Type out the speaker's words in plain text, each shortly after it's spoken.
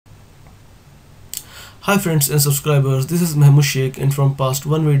Hi friends and subscribers, this is Mahmoud Sheikh, and from past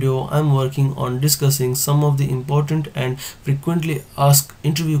one video I'm working on discussing some of the important and frequently asked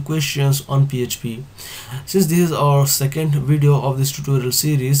interview questions on PHP. Since this is our second video of this tutorial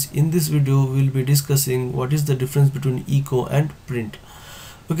series, in this video we'll be discussing what is the difference between echo and print.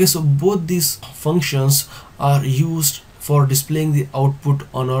 Okay, so both these functions are used for displaying the output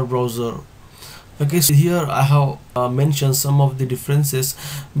on our browser. Okay, so here I have mentioned some of the differences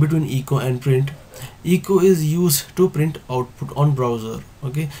between echo and print. Echo is used to print output on browser,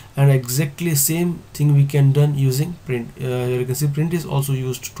 okay, and exactly same thing we can done using print. Here you can see print is also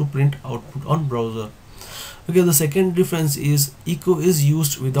used to print output on browser. Okay, the second difference is echo is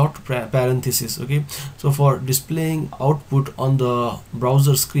used without parentheses. Okay, so for displaying output on the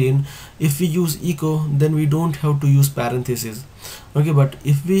browser screen, if we use echo, then we don't have to use parentheses. Okay, but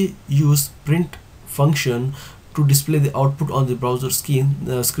if we use print function to display the output on the browser screen,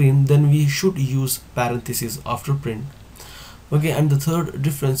 then we should use parentheses after print. Okay, and the third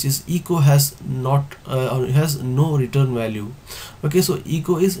difference is echo has no return value. Okay, so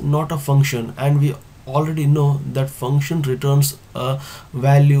echo is not a function, and we already know that function returns a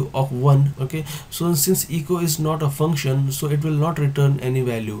value of 1. Okay, so since echo is not a function, so it will not return any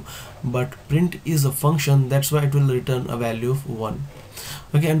value, but print is a function, that's why it will return a value of 1.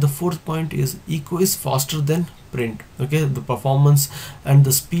 Okay, and the fourth point is echo is faster than print. Okay, the performance and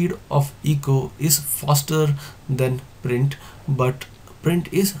the speed of echo is faster than print, but print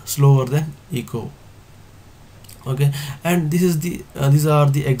is slower than echo. Okay, and this is these are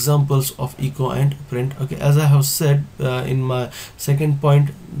the examples of echo and print. Okay, as I have said in my second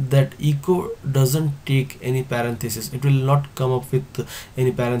point, that echo doesn't take any parentheses. It will not come up with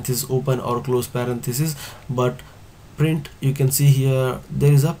any parentheses, open or close parentheses, but print, you can see here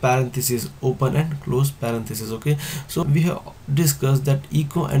there is a parenthesis, open and close parenthesis. Okay, so we have discussed that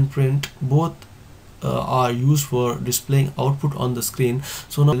echo and print both are used for displaying output on the screen.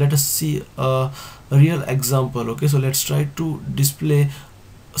 So now let us see a real example. Okay, so let's try to display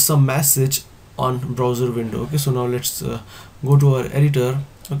some message on browser window. Okay, so now let's go to our editor.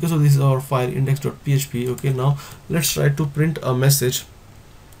 Okay, so this is our file index.php. okay, now let's try to print a message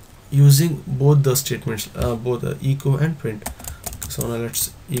using both the statements, both echo and print. So now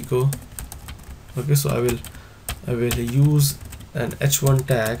let's echo. Okay, so I will use an h1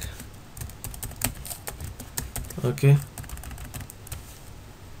 tag. Okay,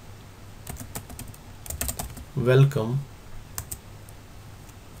 welcome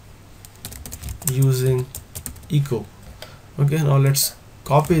using echo. Okay, now let's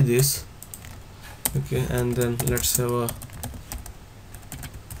copy this. Okay, and then let's have a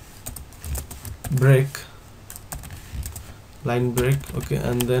line break. Okay,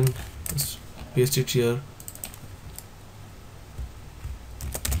 and then let's paste it here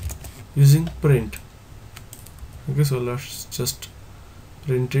using print. Okay, so let's just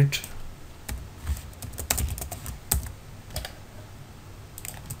print it.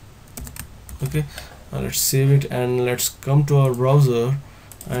 Okay, now let's save it and let's come to our browser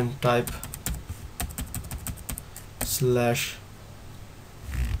and type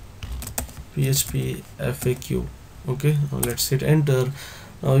 /php FAQ. Okay, now let's hit enter.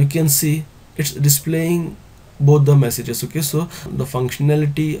 Now you can see it's displaying both the messages. Okay, so the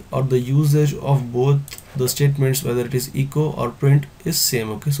functionality or the usage of both the statements, whether it is echo or print, is same.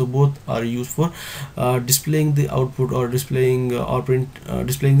 Okay, so both are used for displaying the output or displaying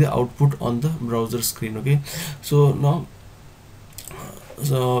displaying the output on the browser screen. Okay, so now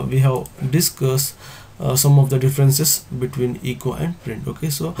we have discussed some of the differences between echo and print. Okay,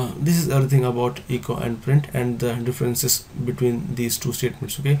 so this is everything about echo and print and the differences between these two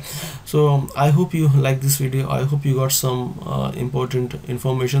statements. Okay, so I hope you like this video. I hope you got some important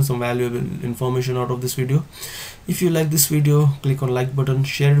information, some valuable information out of this video. If you like this video, click on like button,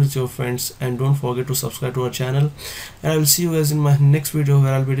 share it with your friends, and don't forget to subscribe to our channel. And I will see you guys in my next video,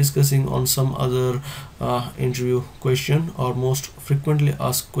 where I'll be discussing on some other interview question or most frequently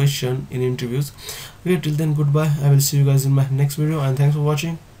asked question in interviews. Okay, till then, goodbye. I will see you guys in my next video, and thanks for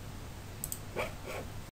watching.